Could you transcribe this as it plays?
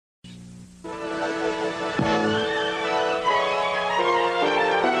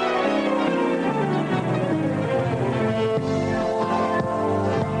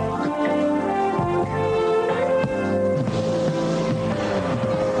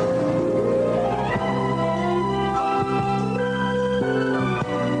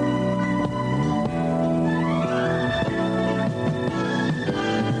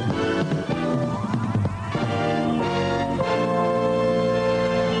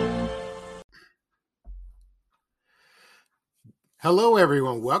Hello,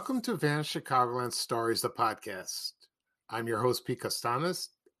 everyone. Welcome to Vanished Chicagoland Stories, the podcast. I'm your host, Pete Costanis,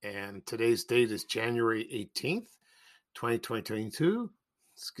 and today's date is January 18th, 2022.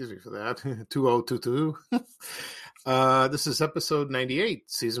 Excuse me for that, 2022. This is episode 98,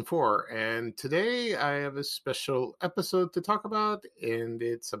 season 4, and today I have a special episode to talk about, and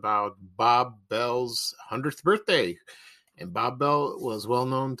it's about Bob Bell's 100th birthday. And Bob Bell was well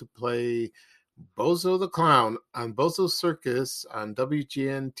known to play Bozo the Clown on Bozo's Circus on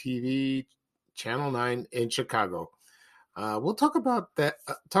WGN TV Channel 9 in Chicago. We'll talk about that.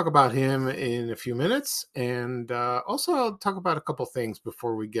 Talk about him in a few minutes, and also I'll talk about a couple things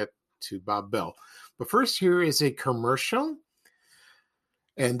before we get to Bob Bell. But first, here is a commercial,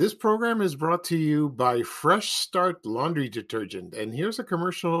 and this program is brought to you by Fresh Start Laundry Detergent. And here's a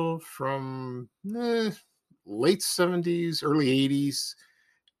commercial from late 70s, early 80s.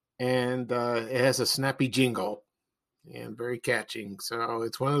 And it has a snappy jingle and very catching. So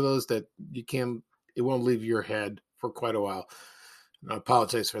it's one of those that it won't leave your head for quite a while. And I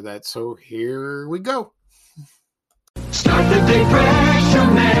apologize for that. So here we go. Start the day fresh,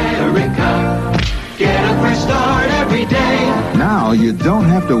 America. Get a fresh start every day. Now you don't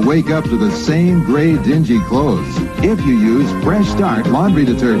have to wake up to the same gray, dingy clothes if you use Fresh Start Laundry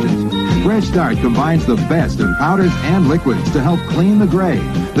Detergent. Fresh Start combines the best of powders and liquids to help clean the gray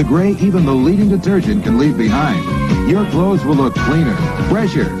even the leading detergent can leave behind. Your clothes will look cleaner,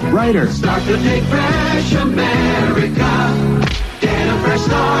 fresher, brighter. Start the day fresh, America. Get a fresh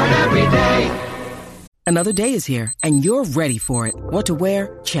start every day. Another day is here, and you're ready for it. What to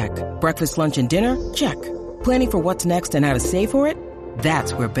wear? Check. Breakfast, lunch, and dinner? Check. Planning for what's next and how to save for it?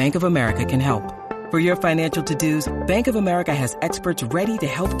 That's where Bank of America can help. For your financial to-dos, Bank of America has experts ready to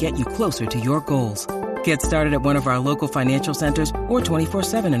help get you closer to your goals. Get started at one of our local financial centers or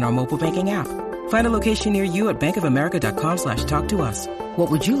 24/7 in our mobile banking app. Find a location near you at bankofamerica.com/talktous.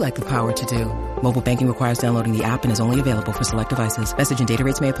 What would you like the power to do? Mobile banking requires downloading the app and is only available for select devices. Message and data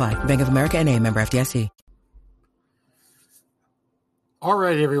rates may apply. Bank of America N.A., member FDIC. All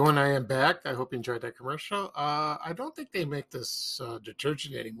right, everyone, I am back. I hope you enjoyed that commercial. I don't think they make this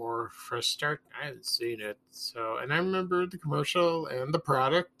detergent anymore, Fresh Start. I haven't seen it. And I remember the commercial and the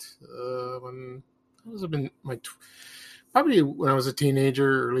product when I was probably when I was a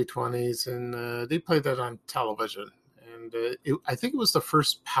teenager, early 20s, and they played that on television. And I think it was the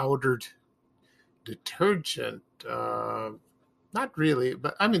first powdered detergent. Not really,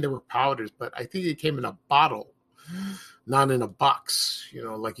 but I mean, there were powders, but I think it came in a bottle, not in a box,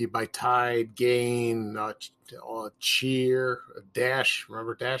 like you buy Tide, Gain, Cheer, Dash.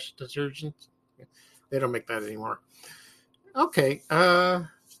 Remember Dash detergent? They don't make that anymore. Okay.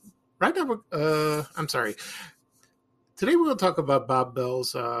 Right now, I'm sorry. Today we'll talk about Bob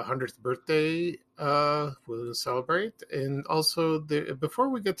Bell's 100th birthday. We'll celebrate, and also before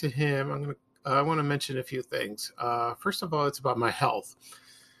we get to him, I want to mention a few things. First of all, it's about my health.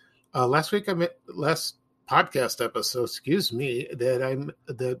 Last podcast episode,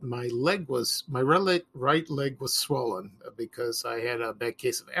 that my right leg was swollen because I had a bad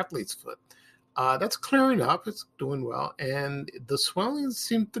case of athlete's foot. That's clearing up. It's doing well, and the swelling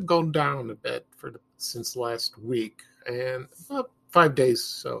seemed to go down a bit since last week, and about 5 days.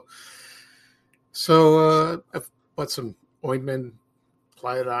 So I've bought some ointment,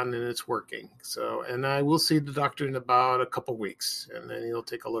 apply it on, and it's working. And I will see the doctor in about a couple weeks, and then he'll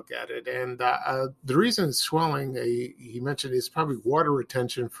take a look at it. And the reason it's swelling, he mentioned, is probably water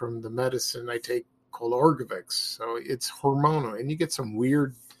retention from the medicine I take called Orgovyx. So it's hormonal, and you get some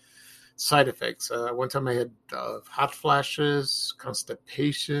weird side effects. One time I had hot flashes,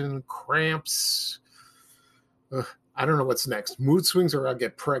 constipation, cramps. I don't know what's next. Mood swings, or I'll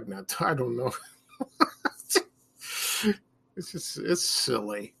get pregnant. I don't know. It's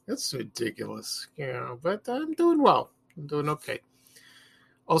silly. It's ridiculous. But I'm doing well. I'm doing okay.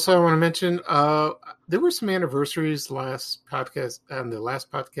 Also, I want to mention there were some anniversaries last podcast. On the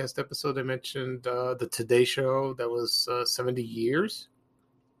last podcast episode, I mentioned the Today Show that was 70 years.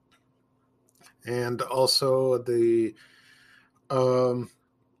 And also the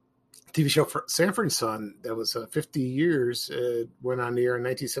TV show for Sanford and Son that was 50 years, went on the air in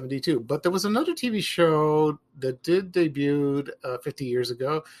 1972. But there was another TV show that did debut 50 years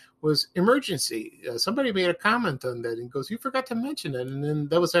ago, was Emergency. Somebody made a comment on that and goes, "You forgot to mention it." And then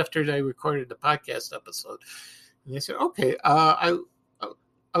that was after I recorded the podcast episode. And I said, okay, I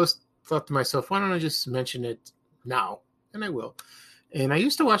thought to myself, why don't I just mention it now? And I will. And I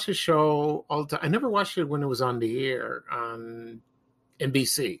used to watch the show all the time. I never watched it when it was on the air on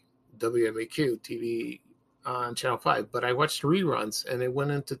NBC. WMAQ TV on Channel 5, but I watched reruns, and it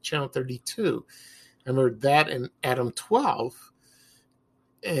went into Channel 32. I remember that and Adam 12,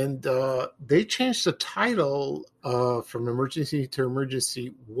 and they changed the title from Emergency to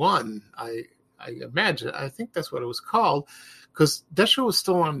Emergency One. I imagine. I think that's what it was called, because that show was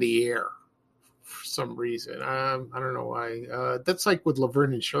still on the air for some reason. I don't know why. That's like with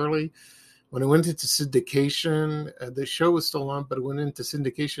Laverne and Shirley. When it went into syndication, the show was still on, but it went into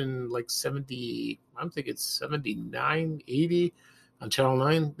syndication like 70, I'm thinking 79, 80 on Channel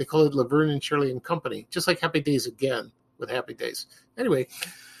 9. They call it Laverne and Shirley and Company, just like Happy Days Again with Happy Days. Anyway,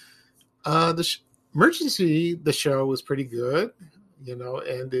 Emergency, the show was pretty good,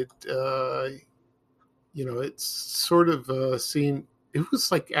 and it's sort of seemed, it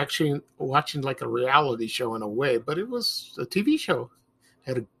was like actually watching like a reality show in a way, but it was a TV show.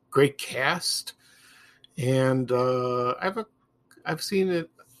 Had a great cast, and I've seen it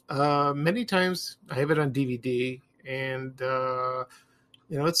many times. I have it on DVD, and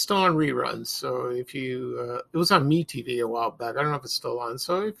it's still on reruns. So if you, it was on MeTV a while back. I don't know if it's still on.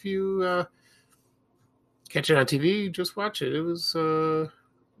 So if you catch it on TV, just watch it. It was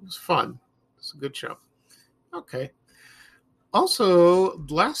fun. It's a good show. Okay. Also,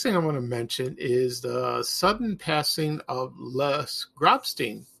 the last thing I want to mention is the sudden passing of Les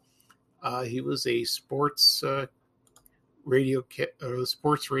Grobstein. He was a sports radio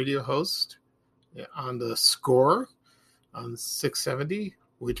host on the Score on 670,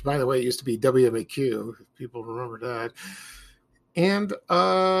 which, by the way, used to be WMAQ, if people remember that. And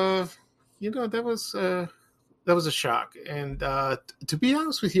that was a shock. And to be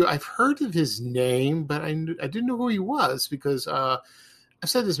honest with you, I've heard of his name, but I didn't know who he was, because I've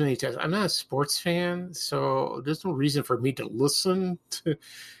said this many times. I'm not a sports fan, so there's no reason for me to listen to,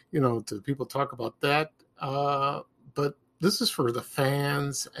 to people talk about that. But this is for the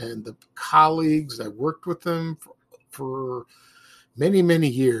fans and the colleagues that worked with him for many, many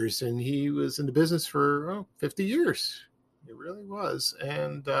years. And he was in the business for 50 years. It really was.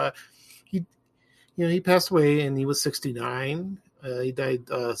 And he passed away, and he was 69. He died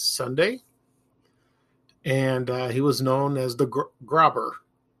Sunday, and he was known as the Grobber.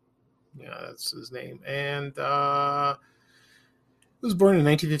 Yeah, that's his name. And he was born in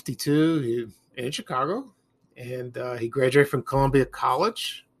 1952 in Chicago, and he graduated from Columbia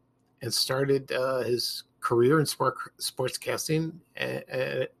College and started his career in sportscasting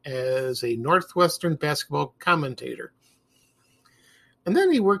as a Northwestern basketball commentator. And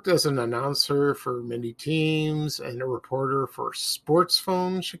then he worked as an announcer for many teams and a reporter for Sports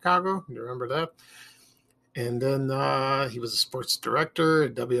Phone Chicago. You remember that? And then he was a sports director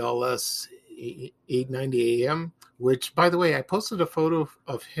at WLS 890 AM, which, by the way, I posted a photo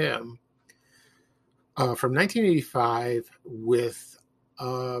of him from 1985 with,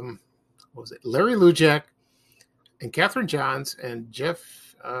 Larry Lujak and Catherine Johns and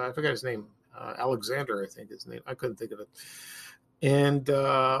Jeff, I forgot his name, Alexander, I think his name. I couldn't think of it. And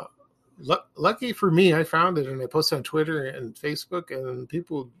lucky for me, I found it, and I posted on Twitter and Facebook, and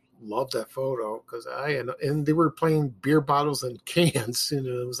people loved that photo, because and they were playing beer bottles and cans.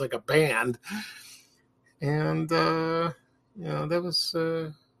 It was like a band, and that was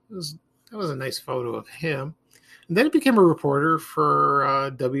a nice photo of him. And then he became a reporter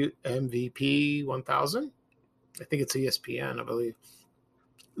for WMVP 1000. I think it's ESPN, I believe.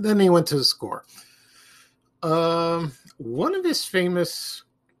 Then he went to the Score. One of his famous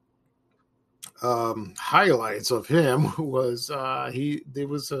highlights of him was there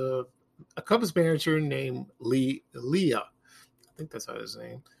was a Cubs manager named Leah. I think that's his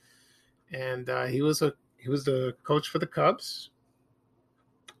name. And he was the coach for the Cubs.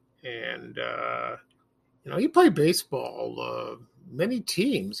 And he played baseball many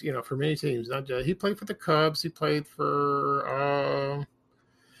teams, for many teams. He played for the Cubs, he played for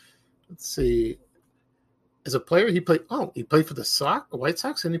let's see. As a player, he played for the White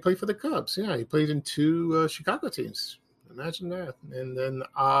Sox, and he played for the Cubs. Yeah, he played in two Chicago teams. Imagine that. And then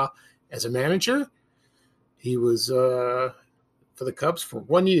as a manager, he was for the Cubs for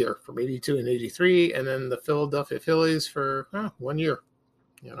 1 year, from 82 and 83, and then the Philadelphia Phillies for 1 year.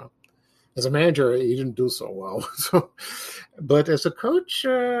 As a manager, he didn't do so well. But as a coach,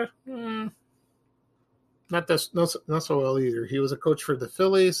 not so well either. He was a coach for the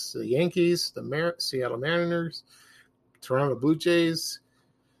Phillies, the Yankees, the Seattle Mariners, Toronto Blue Jays.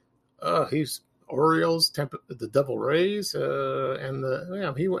 He's Orioles, the Devil Rays, and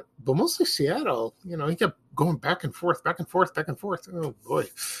he went, but mostly Seattle. He kept going back and forth. Oh boy,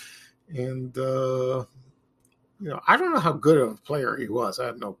 and I don't know how good of a player he was. I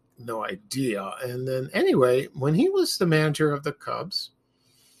have no idea. And then anyway, when he was the manager of the Cubs,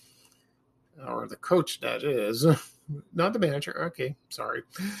 or the coach, that is, not the manager. Okay, sorry.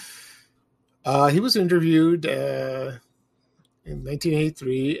 He was interviewed in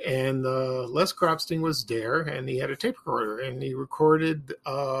 1983, and Les Grobstein was there, and he had a tape recorder, and he recorded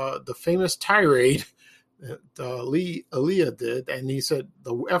the famous tirade that Lee Aaliyah did, and he said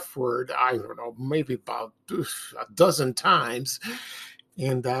the F word, I don't know, maybe about a dozen times.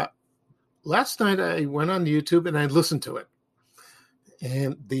 And last night I went on YouTube and I listened to it,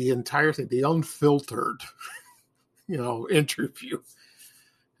 and the entire thing, the unfiltered, interview.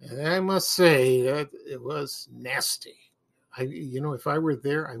 And I must say that it was nasty. If I were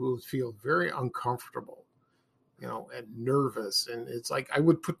there, I would feel very uncomfortable, and nervous. And it's like I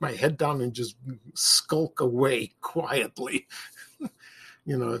would put my head down and just skulk away quietly.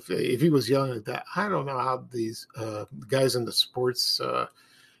 If he was yelling like that, I don't know how these guys in the sports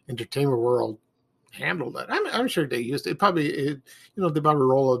entertainment world handled it. I'm sure they used it. They probably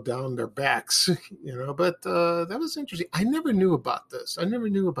roll it down their backs, But that was interesting. I never knew about this. I never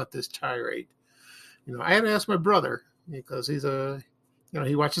knew about this tirade. I had to ask my brother because he's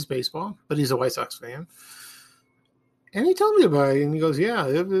he watches baseball, but he's a White Sox fan. And he told me about it, and he goes, yeah,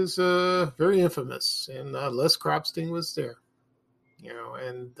 it was very infamous, and Les Grobstein was there.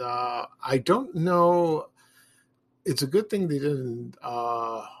 And I don't know. It's a good thing they didn't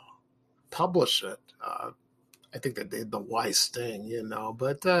publish it. I think they did the wise thing,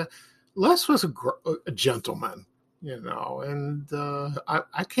 But Les was a gentleman, and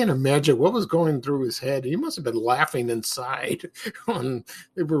I can't imagine what was going through his head. He must have been laughing inside when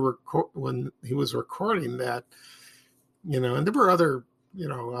when he was recording that, And there were other,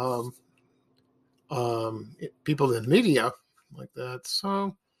 people in media like that.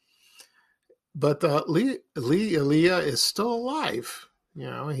 So, but Lee Aaliyah is still alive.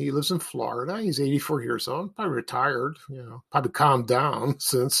 He lives in Florida. He's 84 years old, probably retired, probably calmed down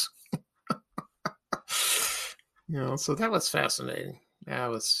since, so that was fascinating. That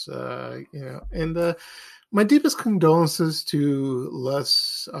was, and my deepest condolences to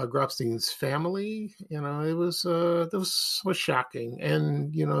Les Grobstein's family. It was so shocking.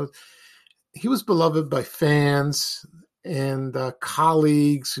 And, he was beloved by fans and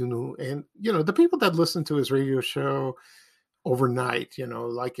colleagues, and, the people that listened to his radio show overnight,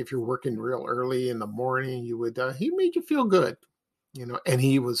 like if you're working real early in the morning, you would, he made you feel good, and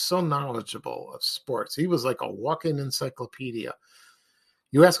he was so knowledgeable of sports. He was like a walking encyclopedia.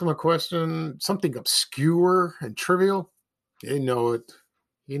 You ask him a question, something obscure and trivial, he know it.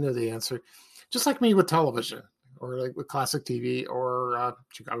 He knew the answer. Just like me with television or like with classic TV or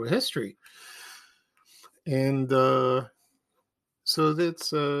Chicago history. And so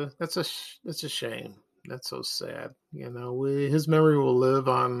that's a shame. That's so sad. His memory will live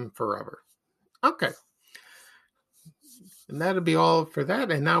on forever. Okay. And that'll be all for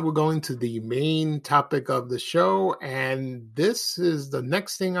that. And now we're going to the main topic of the show. And this is the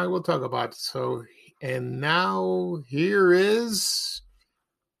next thing I will talk about. So, and now here is...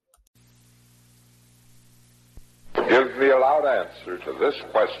 Give me a loud answer to this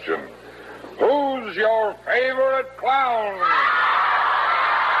question. Who's your favorite clown?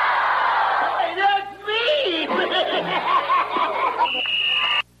 That's me!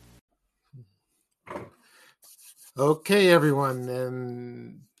 Okay, everyone,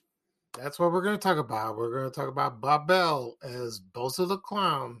 and that's what we're going to talk about. We're going to talk about Bob Bell as Bozo the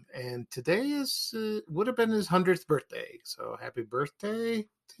Clown, and today would have been his 100th birthday. So happy birthday,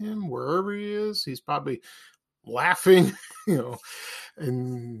 Tim, wherever he is. He's probably laughing,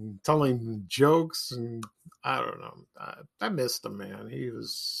 and telling jokes, and I don't know. I missed him, man. He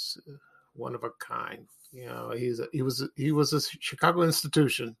was one of a kind. He was a Chicago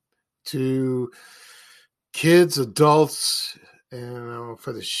institution to kids, adults, and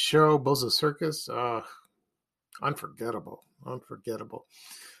for the show, Bozo Circus, unforgettable.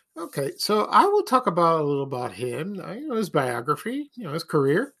 Okay, so I will talk a little about him, his biography, his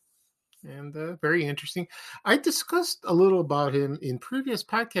career, and very interesting. I discussed a little about him in previous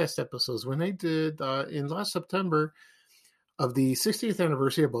podcast episodes when I did in last September of the 60th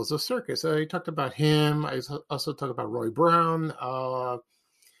anniversary of Bozo Circus. I talked about him. I also talked about Roy Brown,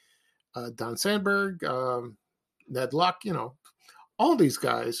 Don Sandberg, Ned Luck, all these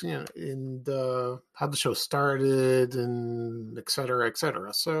guys, and how the show started, and et cetera, et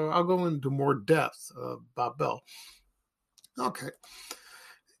cetera. So I'll go into more depth of Bob Bell. Okay.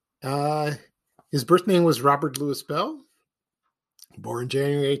 His birth name was Robert Louis Bell, born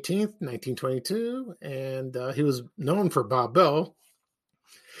January 18th, 1922, and he was known for Bob Bell.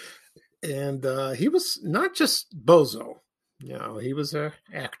 And he was not just Bozo, he was an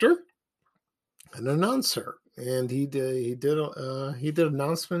actor, an announcer, and he did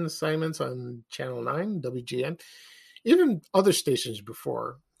announcement assignments on Channel 9, WGN, even other stations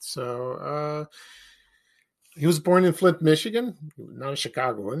before. So He was born in Flint, Michigan, not a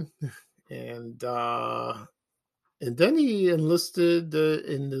Chicagoan, and then he enlisted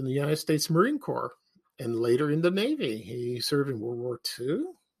in the United States Marine Corps and later in the Navy. He served in World War II,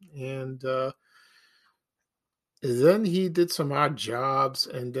 and then he did some odd jobs,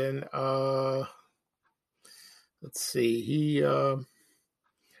 and then let's see, he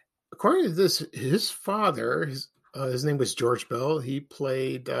according to this, his father, his name was George Bell. He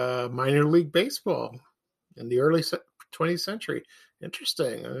played minor league baseball in the early 20th century.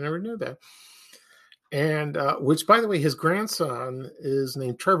 Interesting. I never knew that. And which, by the way, his grandson is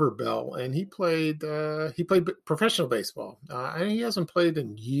named Trevor Bell, and he played professional baseball. And he hasn't played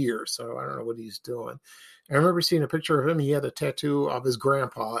in years, so I don't know what he's doing. I remember seeing a picture of him. He had a tattoo of his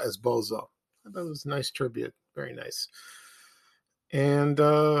grandpa as Bozo. I thought it was a nice tribute. Very nice. And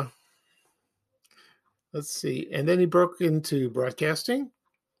let's see. And then he broke into broadcasting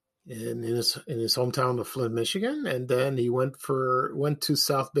in his hometown of Flint, Michigan, and then he went to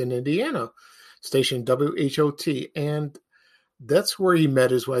South Bend, Indiana, station WHOT, and that's where he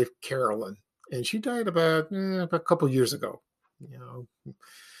met his wife Carolyn, and she died about a couple years ago,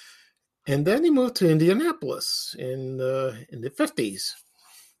 And then he moved to Indianapolis in the 50s,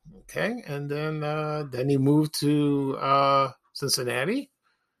 okay, and then he moved to Cincinnati,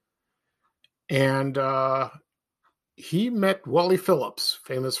 and he met Wally Phillips,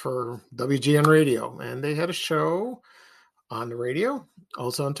 famous for WGN Radio, and they had a show on the radio,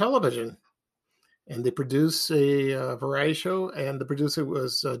 also on television. And they produced a variety show, and the producer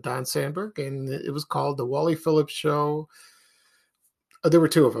was Don Sandberg, and it was called The Wally Phillips Show. There were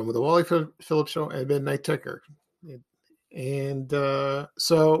two of them, the Wally Phillips Show and Midnight Ticker. And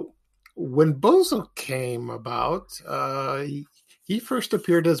so when Bozo came about, he first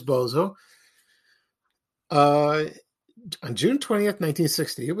appeared as Bozo on June 20th,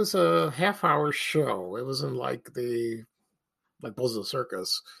 1960. It was a half-hour show. It wasn't like Bozo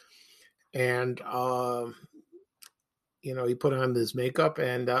Circus. And, he put on his makeup,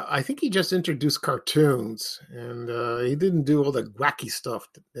 and I think he just introduced cartoons, and he didn't do all the wacky stuff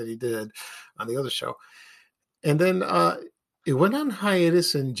that he did on the other show. And then it went on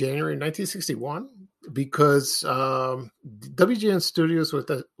hiatus in January 1961 because WGN Studios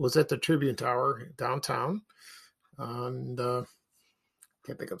was at the Tribune Tower downtown, and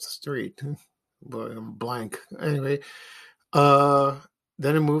can't think of the street, but I'm blank. Anyway,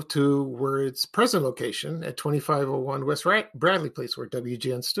 then it moved to where its present location at 2501 West Bradley Place, where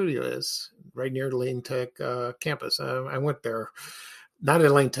WGN Studio is, right near the Lane Tech campus. I went there, not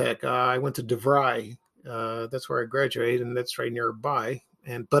at Lane Tech. I went to DeVry. That's where I graduated, and that's right nearby.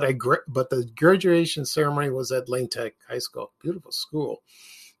 But the graduation ceremony was at Lane Tech High School. Beautiful school,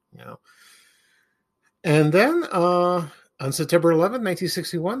 And then on September 11,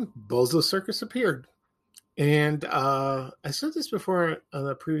 1961, Bozo Circus appeared. And I said this before on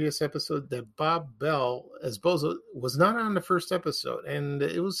a previous episode that Bob Bell as Bozo was not on the first episode, and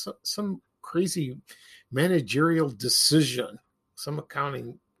it was some crazy managerial decision, some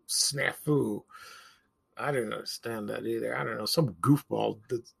accounting snafu. I didn't understand that either. I don't know, some goofball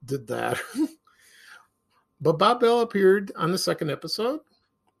did that. But Bob Bell appeared on the second episode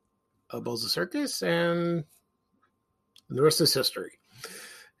of Bozo Circus, and the rest is history.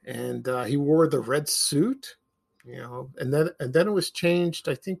 And he wore the red suit, and then it was changed,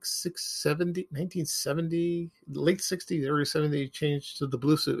 I think 1970, late 60s, early 70s, changed to the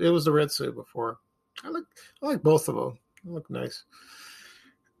blue suit. It was the red suit before. I like both of them. They look nice.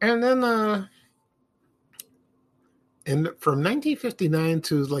 And then and from 1959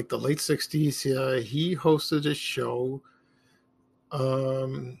 to like the late 60s, he hosted a show.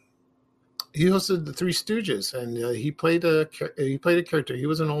 He hosted the Three Stooges, and he played a character. He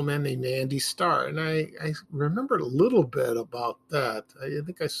was an old man named Andy Starr, and I remembered a little bit about that. I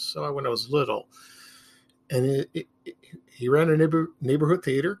think I saw it when I was little. And he ran a neighborhood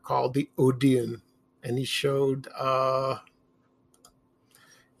theater called the Odeon, and he showed the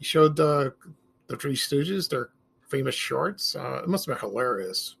Three Stooges, their famous shorts. It must have been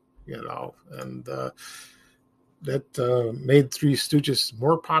hilarious, and that made Three Stooges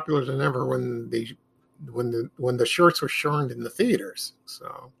more popular than ever when the shorts were shown in the theaters.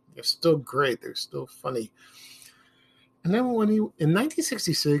 So they're still great. They're still funny. And then in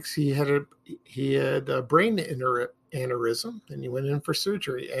 1966, he had a brain aneurysm, and he went in for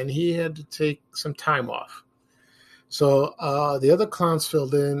surgery, and he had to take some time off. So the other clowns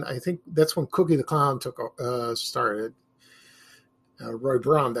filled in. I think that's when Cookie the Clown started. Roy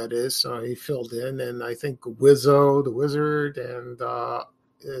Brown, that is. So he filled in, and I think Wizzo, the Wizard, and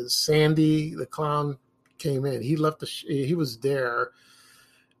Sandy, the Clown, came in. He left he was there,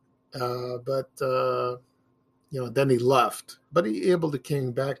 but then he left, but he able to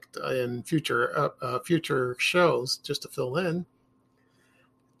came back in future shows just to fill in,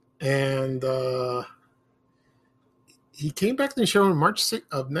 and he came back to the show in March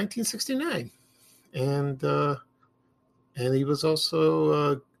of 1969, and he was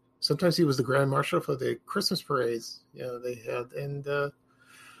also sometimes he was the grand marshal for the Christmas parades. They had, and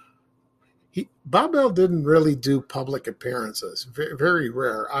Bob Bell didn't really do public appearances. Very, very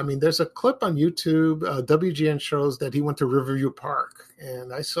rare. I mean, there's a clip on YouTube. WGN shows that he went to Riverview Park,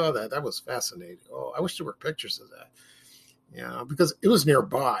 and I saw that. That was fascinating. Oh, I wish there were pictures of that. Because it was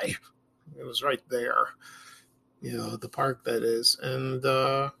nearby. It was right there. The park that is. And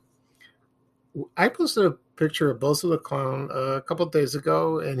I posted a picture of Bozo the Clown a couple of days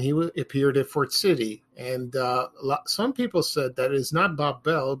ago, and he appeared at Fort City. And some people said that it's not Bob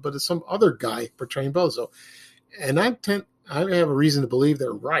Bell, but it's some other guy portraying Bozo. And I have a reason to believe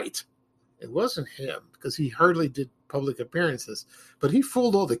they're right. It wasn't him, because he hardly did public appearances. But he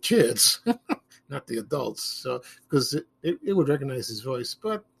fooled all the kids, not the adults. So because it would recognize his voice.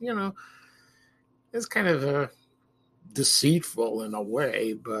 But, it's kind of deceitful in a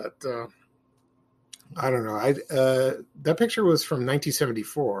way, but I don't know. That picture was from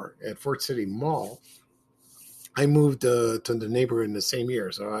 1974 at Fort City Mall. I moved to the neighborhood in the same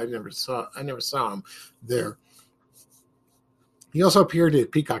year, so I never saw him there. He also appeared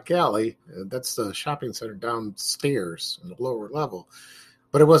at Peacock Alley. That's the shopping center downstairs in the lower level,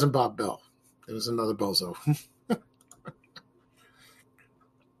 but it wasn't Bob Bell. It was another Bozo.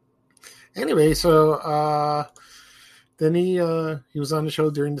 Anyway, so then he was on the show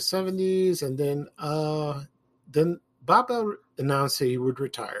during the 70s, and then Bob Bell announced that he would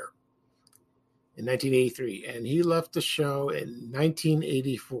retire in 1983, and he left the show in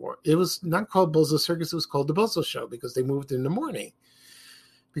 1984. It was not called Bozo Circus; it was called the Bozo Show because they moved in the morning.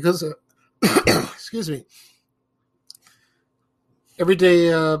 Because, excuse me, every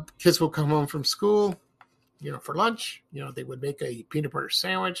day kids would come home from school, for lunch. They would make a peanut butter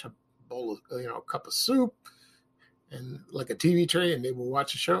sandwich, a bowl of, a cup of soup, and like a TV tray, and they will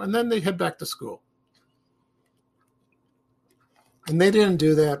watch a show, and then they head back to school. And they didn't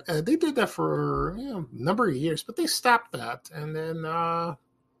do that. They did that for a number of years, but they stopped that. And then,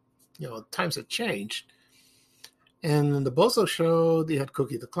 times had changed. And in the Bozo Show, they had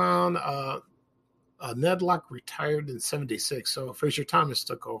Cookie the Clown. Ned Locke retired in 1976, so Fraser Thomas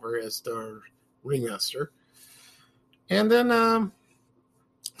took over as the ringmaster. And then,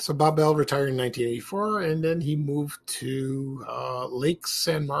 so Bob Bell retired in 1984, and then he moved to Lake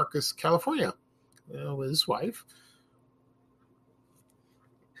San Marcos, California, with his wife.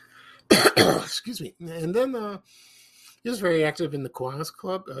 Excuse me. And then he was very active in the Kiwanis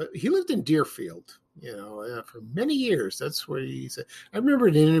Club. He lived in Deerfield, for many years. That's where he said. I remember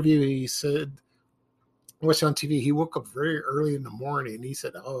in an interview he said, I watched on TV, he woke up very early in the morning, and he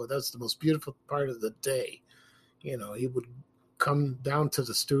said, "Oh, that's the most beautiful part of the day." He would come down to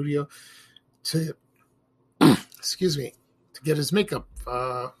the studio to, excuse me, to get his makeup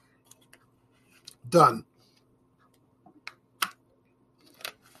done.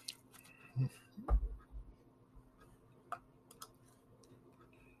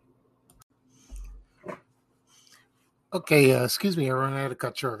 Okay, excuse me, everyone. I had to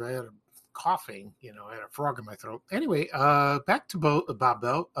cut short. I had a coughing, I had a frog in my throat. Anyway, back to Bob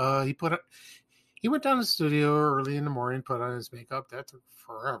Bell. He went down to the studio early in the morning, put on his makeup. That took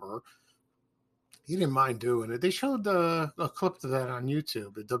forever. He didn't mind doing it. They showed a clip of that on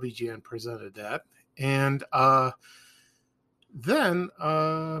YouTube. The WGN presented that. And then,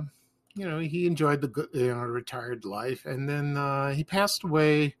 he enjoyed the retired life. And then he passed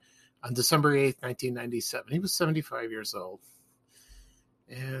away on December 8th, 1997. He was 75 years old.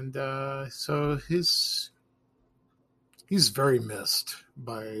 And so he's very missed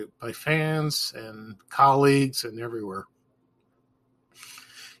by fans and colleagues and everywhere.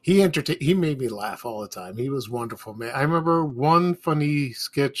 He made me laugh all the time. He was wonderful, man. I remember one funny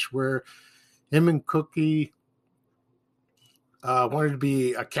sketch where him and Cookie wanted to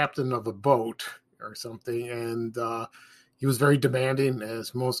be a captain of a boat or something, and he was very demanding,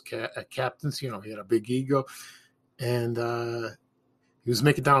 as most captains. He had a big ego, and he was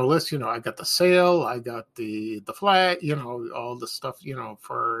making down a list. I got the sail, I got the flag, all the stuff,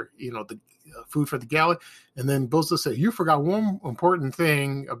 for the food for the galley. And then Bozo said, "You forgot one important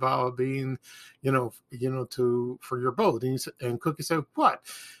thing about being, for your boat." And Cookie said, "What?"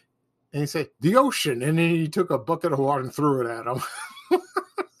 And he said, "The ocean." And then he took a bucket of water and threw it at him.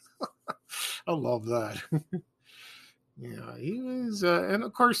 I love that. Yeah, he was, and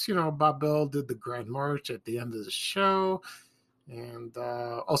of course, Bob Bell did the Grand March at the end of the show, and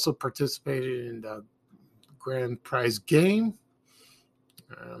also participated in the grand prize game.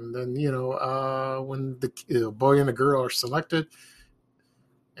 And then, when the boy and the girl are selected,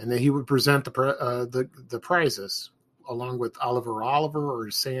 and then he would present the prizes along with Oliver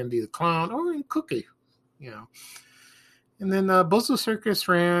or Sandy the Clown or Cookie, And then Bozo Circus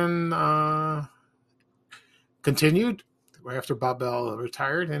continued right after Bob Bell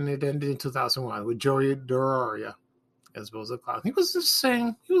retired, and it ended in 2001 with Joey Dororia as Bozo the Clown. He was just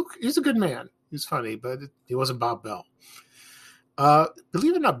saying, he's a good man. He was funny, but he wasn't Bob Bell.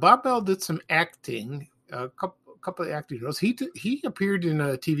 Believe it or not, Bob Bell did some acting, a couple of acting roles. He appeared in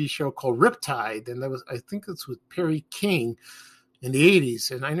a TV show called Riptide, and I think it's with Perry King in the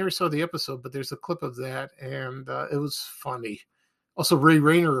 80s. And I never saw the episode, but there's a clip of that, and it was funny. Also, Ray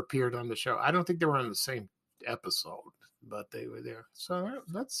Rayner appeared on the show. I don't think they were on the same episode, but they were there. So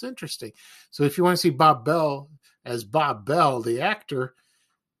that's interesting. So if you want to see Bob Bell as Bob Bell, the actor,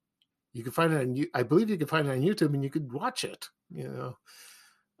 you can find it I believe you can find it on YouTube, and you could watch it.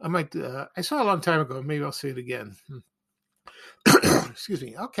 I might. I saw it a long time ago. Maybe I'll see it again. Excuse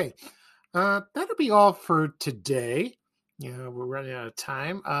me. Okay, that'll be all for today. We're running out of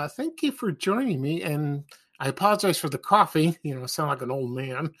time. Thank you for joining me, and I apologize for the coughing. I sound like an old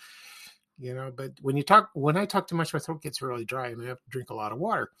man. But when I talk too much, my throat gets really dry, and I have to drink a lot of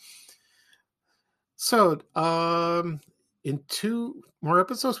water. So, in 2 more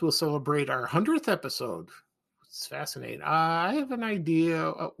episodes, we'll celebrate our 100th episode. It's fascinating. I have an idea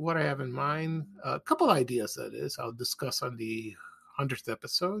of what I have in mind. A couple ideas, that is, I'll discuss on the 100th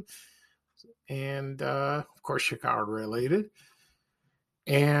episode. And, of course, Chicago related.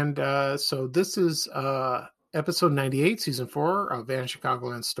 And so this is episode 98, season 4 of Van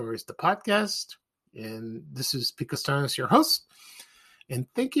Chicagoland Stories, the podcast. And this is Pete Costanis, your host. And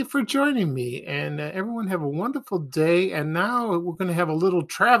thank you for joining me. And everyone have a wonderful day. And now we're going to have a little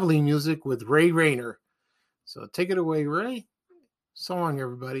traveling music with Ray Rayner. So take it away, Ray. So long,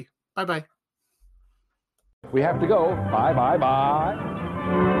 everybody. Bye-bye. We have to go. Bye, bye, bye.